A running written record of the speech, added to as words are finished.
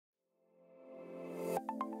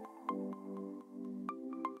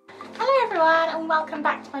everyone and welcome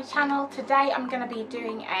back to my channel. Today I'm going to be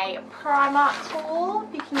doing a Primark haul.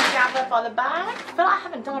 You can gather by the bag. I feel like I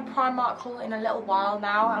haven't done a Primark haul in a little while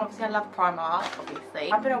now, and obviously I love Primark,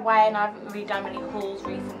 obviously. I've been away and I haven't really done many hauls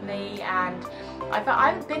recently, and I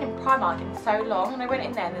haven't been in Primark in so long, and I went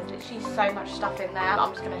in there and there's literally so much stuff in there.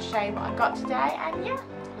 I'm just going to show you what I got today, and yeah,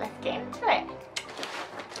 let's get into it.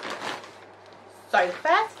 So the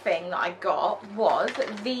first thing that I got was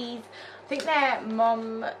these, I think they're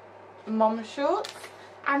mom shorts,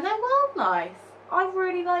 and they're well nice. I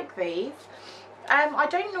really like these. I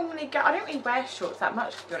don't really wear shorts that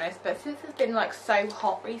much, to be honest, but since it's been like so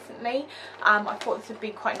hot recently, I thought this would be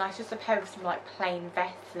quite nice just to pair with some like plain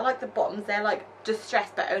vests. I like the bottoms, they're like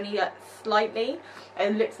distressed but only slightly.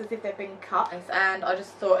 It looks as if they've been cut, and I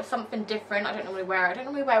just thought it's something different. I don't normally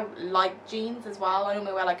wear light jeans as well. I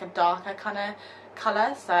normally wear like a darker kind of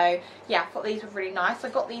colour, so yeah, I thought these were really nice. I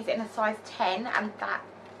got these in a size 10,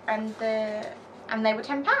 and they were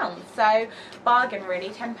 £10, so bargain really.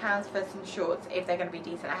 £10 for some shorts if they're going to be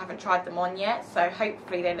decent. I haven't tried them on yet, so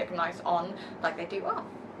hopefully they look nice on like they do off.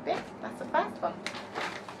 Yeah, that's the first one.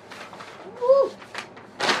 Woo!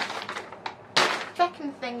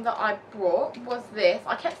 Second thing that I brought was this.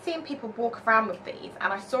 I kept seeing people walk around with these,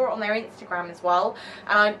 and I saw it on their Instagram as well,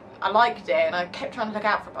 and I liked it, and I kept trying to look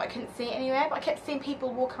out for it, but I couldn't see it anywhere. But I kept seeing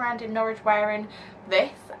people walk around in Norwich wearing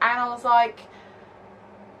this, and I was like,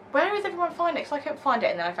 where is everyone finding it? Because I couldn't find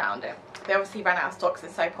it, and then I found it. They obviously ran out of stock because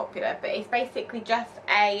it's so popular, but it's basically just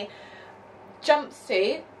a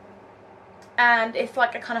jumpsuit, and it's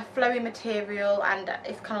like a kind of flowy material, and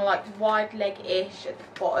it's kind of like wide leg-ish at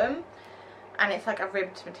the bottom, and it's like a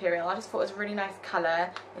ribbed material. I just thought it was a really nice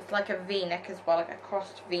colour. It's like a v-neck as well, like a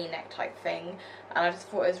crossed v-neck type thing, and I just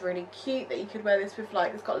thought it was really cute that you could wear this with,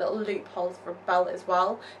 like, it's got little loopholes for a belt as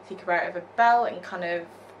well, so you could wear it with a belt and kind of,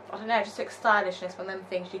 I don't know, it just looks stylish, and it's one of them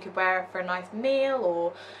things you could wear it for a nice meal,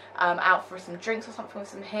 or out for some drinks or something with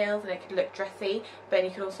some heels, and it could look dressy, but then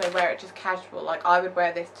you could also wear it just casual. Like, I would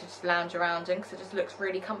wear this to just lounge around in because it just looks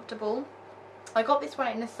really comfortable. I got this one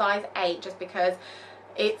in a size 8 just because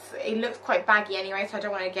it looks quite baggy anyway, so I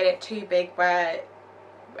don't want to get it too big where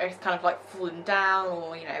it's kind of like falling down,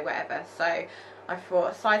 or, you know, whatever. So I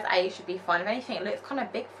thought a size 8 should be fine. If anything, it looks kind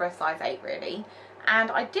of big for a size 8 really.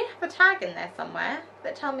 And I did have a tag in there somewhere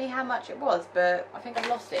that told me how much it was, but I think I've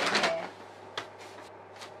lost it in here.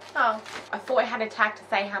 Oh, I thought it had a tag to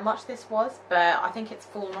say how much this was, but I think it's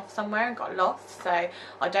fallen off somewhere and got lost, so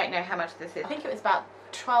I don't know how much this is. I think it was about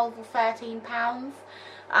 £12 or £13.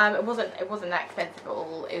 It wasn't that expensive at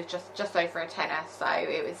all. It was just over a tenner, so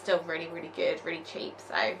it was still really, really good, really cheap,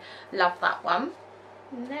 so love that one.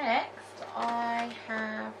 Next I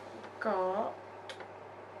have got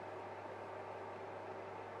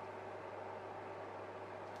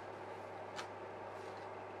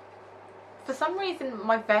for some reason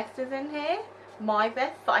my vest is in here. My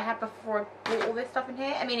vest that I had before I bought all this stuff in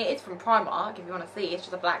here. I mean, it is from Primark, if you want to see. It's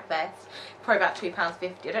just a black vest. Probably about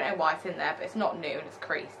 £2.50. I don't know why it's in there, but it's not new and it's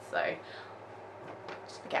creased, so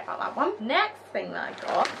just forget about that one. Next thing that I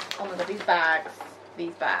got, oh my god, these bags.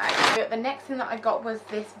 So the next thing that I got was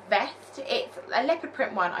this vest. It's a leopard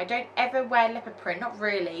print one. I don't ever wear leopard print, not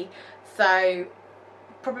really. So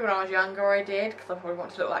probably when I was younger I did, because I probably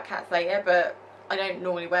want to look like cats later, but I don't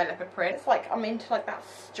normally wear leopard print. It's like, I'm into like that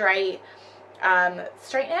straight neck,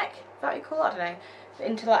 is that what you call it? I don't know.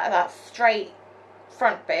 Into like that straight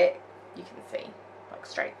front bit, you can see, like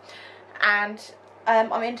straight. And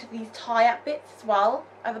I'm into these tie-up bits as well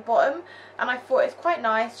at the bottom, and I thought it's quite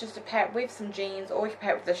nice just to pair it with some jeans, or you could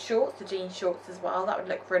pair it with the shorts, the jean shorts as well. That would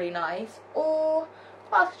look really nice. Or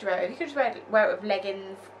what else could you wear it with? You could just wear it with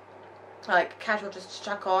leggings, like casual, just to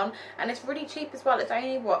chuck on, and it's really cheap as well. It's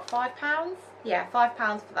only what, £5? Yeah,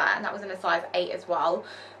 £5 for that, and that was in a size 8 as well.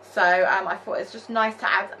 So I thought it's just nice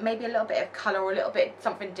to add maybe a little bit of colour or a little bit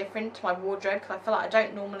something different to my wardrobe, because I feel like I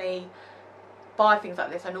don't normally buy things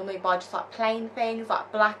like this. I normally buy just like plain things,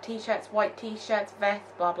 like black t-shirts, white t-shirts,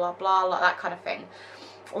 vests, blah blah blah, like that kind of thing,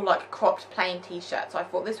 or like cropped plain t-shirts. So I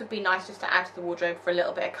thought this would be nice just to add to the wardrobe for a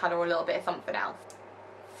little bit of colour or a little bit of something else.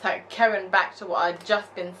 So going back to what I'd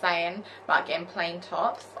just been saying about getting plain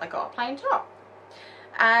tops, I got a plain top.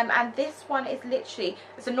 And this one is literally,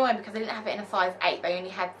 it's annoying because they didn't have it in a size 8, they only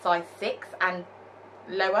had size 6 and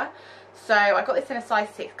lower. So I got this in a size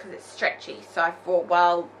 6 because it's stretchy, so I thought,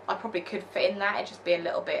 well, I probably could fit in that. It'd just be a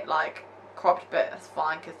little bit like cropped, but that's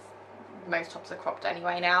fine because most tops are cropped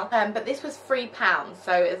anyway now. But this was £3,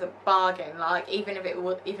 so it was a bargain. Like, even if it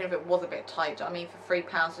was a bit tight, I mean, for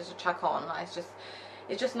 £3 just to chuck on, like,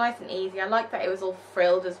 It's just nice and easy. I like that it was all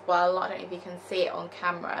frilled as well. I don't know if you can see it on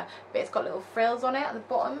camera, but it's got little frills on it at the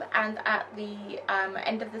bottom and at the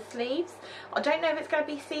end of the sleeves. I don't know if it's going to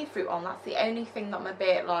be see-through on. That's the only thing that I'm a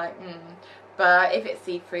bit like, But if it's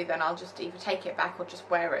see-through, then I'll just either take it back or just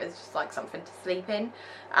wear it as just like something to sleep in.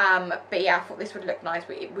 But yeah, I thought this would look nice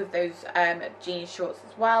with those jean shorts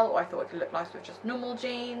as well, or I thought it could look nice with just normal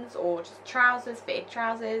jeans or just trousers, fitted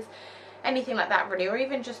trousers, anything like that really. Or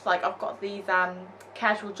even just like, I've got these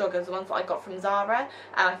casual joggers, the ones that I got from Zara,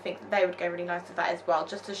 and I think they would go really nice with that as well,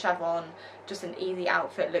 just to shove on, just an easy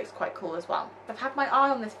outfit. Looks quite cool as well. I've had my eye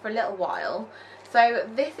on this for a little while. So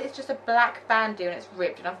this is just a black bandeau and it's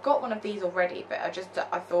ripped, and I've got one of these already, but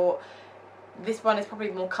I thought this one is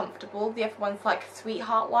probably more comfortable. The other one's like a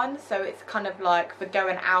sweetheart one, so it's kind of like for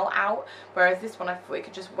going out, whereas this one I thought you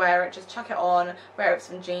could just wear it, just chuck it on, wear it with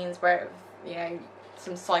some jeans, wear it with, you know,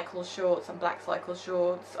 some cycle shorts, some black cycle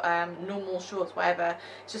shorts, normal shorts, whatever.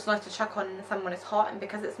 It's just nice to chuck on some when it's hot, and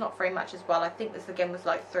because it's not very much as well, I think this again was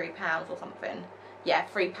like £3 or something. Yeah,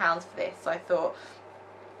 £3 for this, so I thought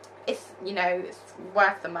it's, you know, it's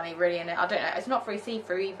worth the money really. And I don't know, it's not very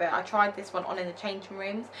see-through either. I tried this one on in the changing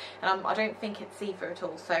rooms, and I don't think it's see-through at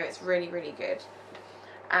all, so it's really, really good.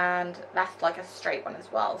 And that's like a straight one as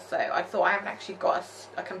well, so I thought I haven't actually got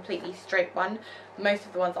a completely straight one. Most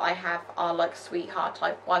of the ones I have are like sweetheart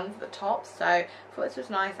type ones at the top, so I thought this was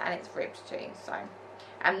nice, and it's ribbed too. So,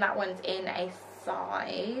 and that one's in a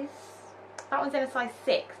size, that one's in a size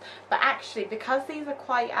 6, but actually because these are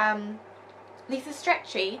quite these are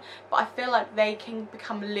stretchy, but I feel like they can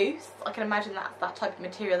become loose. I can imagine that's that type of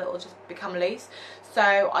material that will just become loose.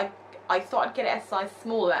 So I thought I'd get it a size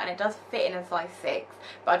smaller, and it does fit in a size 6,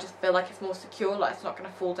 but I just feel like it's more secure, like it's not going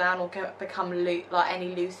to fall down or become like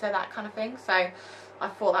any looser, that kind of thing. So I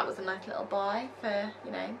thought that was a nice little buy for,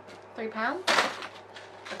 you know, £3.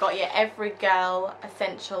 I got you every girl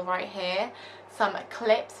essential right here. Some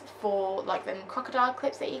clips for like them crocodile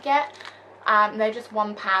clips that you get. They're just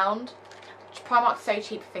 £1. Primark's so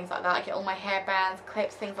cheap for things like that. I get all my hairbands,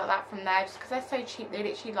 clips, things like that from there, just because they're so cheap. They're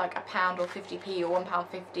literally like £1 or 50p or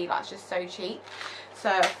 £1.50, like it's just so cheap. So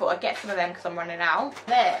I thought I'd get some of them because I'm running out.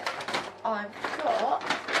 Then I've got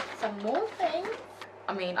some more things.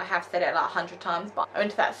 I mean, I have said it like 100 times, but I'm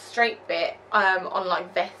into that straight bit on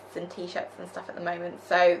like vests and t-shirts and stuff at the moment.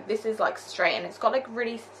 So this is like straight, and it's got like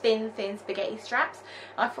really thin spaghetti straps.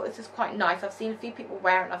 And I thought this was quite nice. I've seen a few people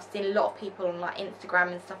wear it, and I've seen a lot of people on like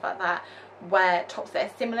Instagram and stuff like that wear tops that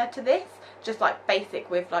are similar to this, just like basic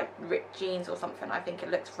with like ripped jeans or something. I think it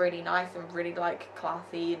looks really nice and really like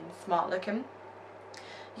classy and smart looking.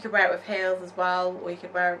 You could wear it with heels as well, or you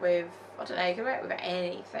could wear it with, I don't know, you could wear it with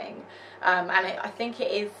anything. And I think it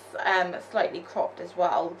is slightly cropped as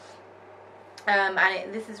well. And I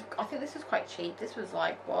think this was quite cheap. This was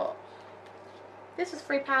like, what? This was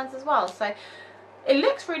 £3 as well. So it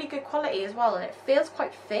looks really good quality as well, and it feels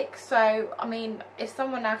quite thick. So I mean, if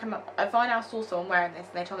someone now came up, if I now saw someone wearing this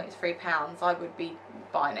and they told me it's £3, I would be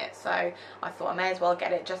buying it. So I thought I may as well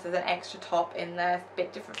get it just as an extra top in there. It's a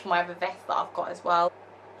bit different from my other vest that I've got as well.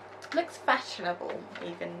 Looks fashionable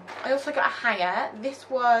even. I also got a hanger. This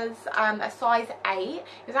was a size 8. It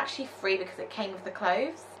was actually free because it came with the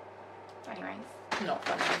clothes. Anyways, not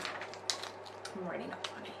funny. Really not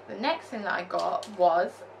funny. The next thing that I got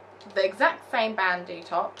was the exact same bandeau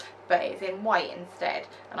top, but it's in white instead.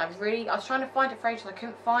 And I was trying to find it for ages, I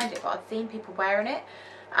couldn't find it, but I'd seen people wearing it.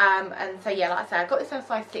 And so yeah, like I said, I got this in a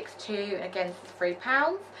size 6 too, and again this is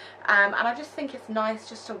 £3. And I just think it's nice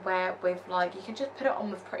just to wear with, like, you can just put it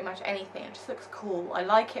on with pretty much anything. It just looks cool. I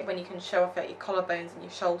like it when you can show off at your collarbones and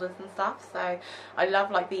your shoulders and stuff. So I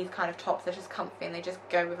love like these kind of tops. They're just comfy and they just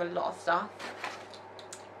go with a lot of stuff.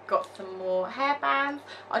 Got some more hairbands.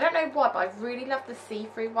 I don't know why, but I really love the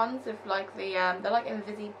see-through ones with like the they're like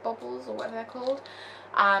Invisi bobbles or whatever they're called.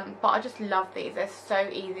 But I just love these. They're so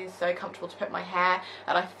easy and so comfortable to put in my hair,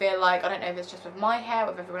 and I feel like, I don't know if it's just with my hair or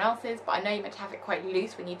with everyone else's, but I know you're meant to have it quite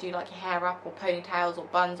loose when you do like your hair up or ponytails or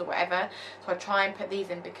buns or whatever. So I try and put these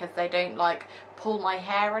in because they don't like pull my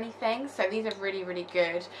hair or anything. So these are really, really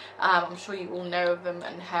good. I'm sure you all know of them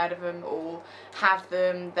and heard of them or have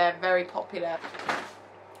them. They're very popular.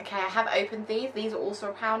 Okay, I have opened these. These are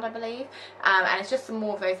also £1, I believe. And it's just some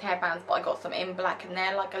more of those hairbands, but I got some in black, and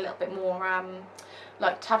they're like a little bit more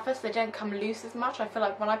like tougher, so they don't come loose as much. I feel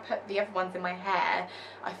like when I put the other ones in my hair,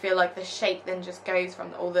 I feel like the shape then just goes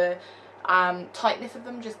from, all the tightness of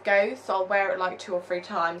them just goes. So I'll wear it like 2 or 3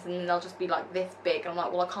 times, and then they'll just be like this big, and I'm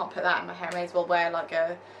like, well, I can't put that in my hair. I may as well wear like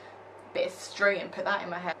a bit of string and put that in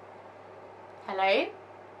my hair. Hello?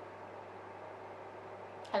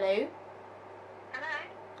 Hello? Hello?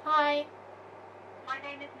 Hi. My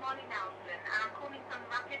name is Molly Nelson, and I'm calling from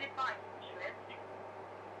Rapid Advice Specialist.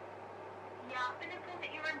 Yeah, I've been informed that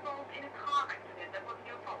you were involved in a car accident that wasn't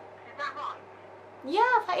your fault. Is that right?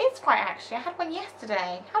 Yeah, that is right actually. I had one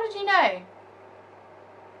yesterday. How did you know?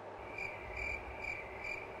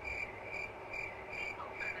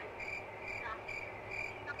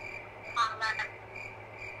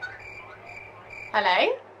 Hello?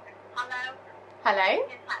 Hello? Hello?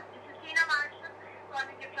 Yes, ma'am. This is Kyrah Moton,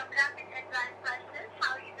 calling you from Rapid Advice Specialist.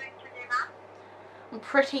 How are you doing today, ma'am? I'm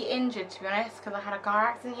pretty injured, to be honest, because I had a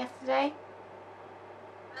car accident yesterday.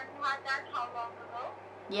 When you had that, how long ago?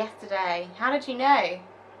 Yesterday. How did you know?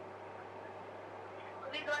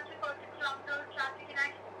 We got reported from the traffic and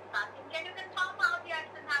accident department. Can you confirm how the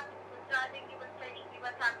accident happened? Was driving, you were stationary,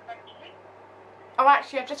 what happened actually? Oh,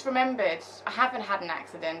 actually, I've just remembered. I haven't had an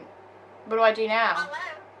accident. What do I do now? Hello?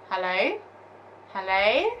 Hello?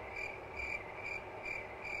 Hello?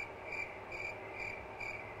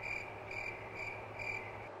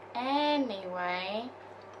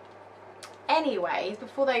 Anyways,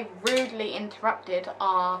 before they rudely interrupted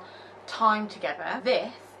our time together,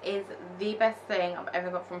 this is the best thing I've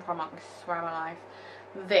ever got from Primark, I swear on my life.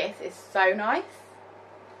 This is so nice.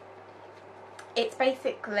 It's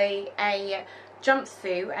basically a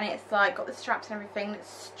jumpsuit, and it's like got the straps and everything. It's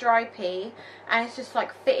stripy, and it's just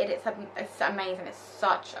like fitted. It's amazing. It's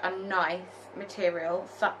such a nice material.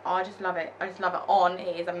 So I just love it. I just love it on.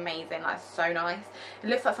 It is amazing. Like, so nice. It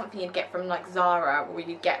looks like something you'd get from like Zara, or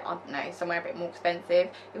you'd get, I don't know, somewhere a bit more expensive.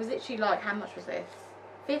 It was literally like, how much was this?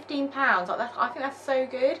 £15. Like, that, I think that's so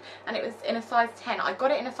good. And it was in a size 10. I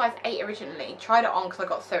got it in a size 8 originally. Tried it on because I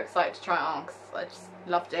got so excited to try it on because I just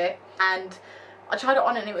loved it. And I tried it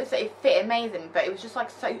on and it fit amazing, but it was just like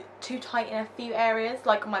so too tight in a few areas.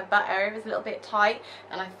 Like on my butt area, it was a little bit tight,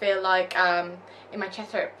 and I feel like in my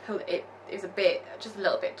chest area it was just a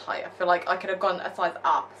little bit tight. I feel like I could have gone a size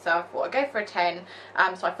up, so I thought I'd go for a 10,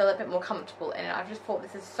 so I feel a bit more comfortable in it. I just thought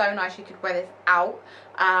this is so nice. You could wear this out,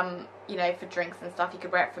 you know, for drinks and stuff. You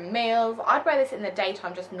could wear it for meals. I'd wear this in the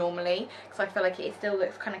daytime just normally, because I feel like it still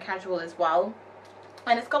looks kind of casual as well.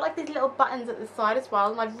 And it's got like these little buttons at the side as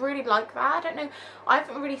well, and I really like that. I don't know, I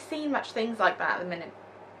haven't really seen much things like that at the minute.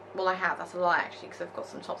 Well, I have, that's a lie actually, because I've got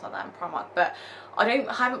some tops like that in Primark, but I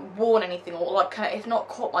haven't worn anything, or like kind of, it's not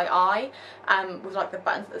caught my eye with like the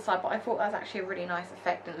buttons at the side. But I thought that was actually a really nice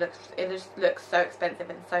effect, and it just looks so expensive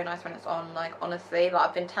and so nice when it's on. Like, honestly, like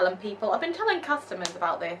I've been telling customers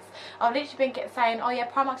about this. I've literally been saying, oh yeah,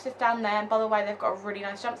 Primark's just down there, and by the way, they've got a really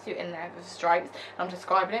nice jumpsuit in there with stripes, and I'm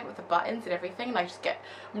describing it with the buttons and everything, and I'm just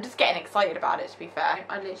getting excited about it, to be fair.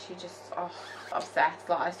 I literally just, obsessed.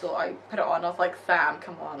 Like, I saw, I put it on, I was like, Sam,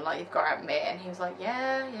 come on, like, you've got to admit. And he was like,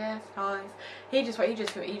 yeah, it's nice. He just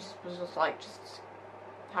was just like, just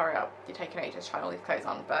hurry up, you're taking ages trying all these clothes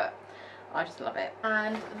on. But I just love it.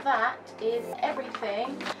 And that is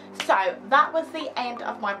everything. So that was the end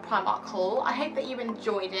of my Primark haul. I hope that you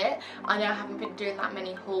enjoyed it. I know I haven't been doing that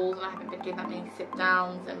many hauls, and I haven't been doing that many sit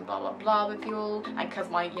downs and blah blah blah with you all, and because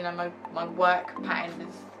my, you know, my work pattern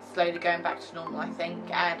is slowly going back to normal, I think,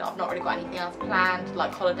 and I've not really got anything else planned,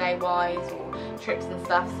 like holiday wise or trips and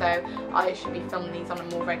stuff, so I should be filming these on a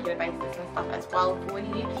more regular basis and stuff as well for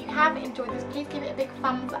you. If you have enjoyed this, please give it a big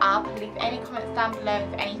thumbs up, leave any comments down below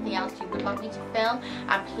for anything else you would like me to film,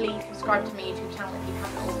 and please subscribe to my YouTube channel if you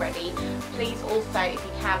haven't already. Please also, if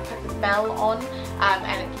you can, put the bell on,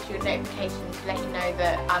 and it gives you a notification to let you know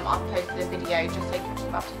that I've posted a video, just so you can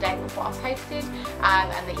keep up to date with what I've posted,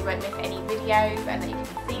 and that you won't miss any videos, and that you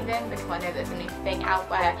can see them, because I know there's a new thing out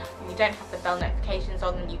where if you don't have the bell notifications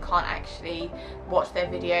on, then you can't actually watch their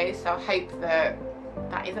videos. So I hope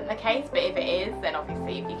that isn't the case, but if it is, then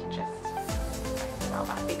obviously if you could just, well,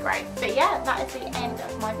 that'd be great. But yeah, that is the end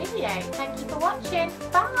of my video. Thank you for watching.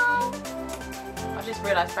 Bye. I just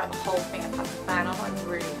realised throughout the whole thing I've had the fan on. I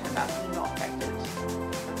really hope that's not affected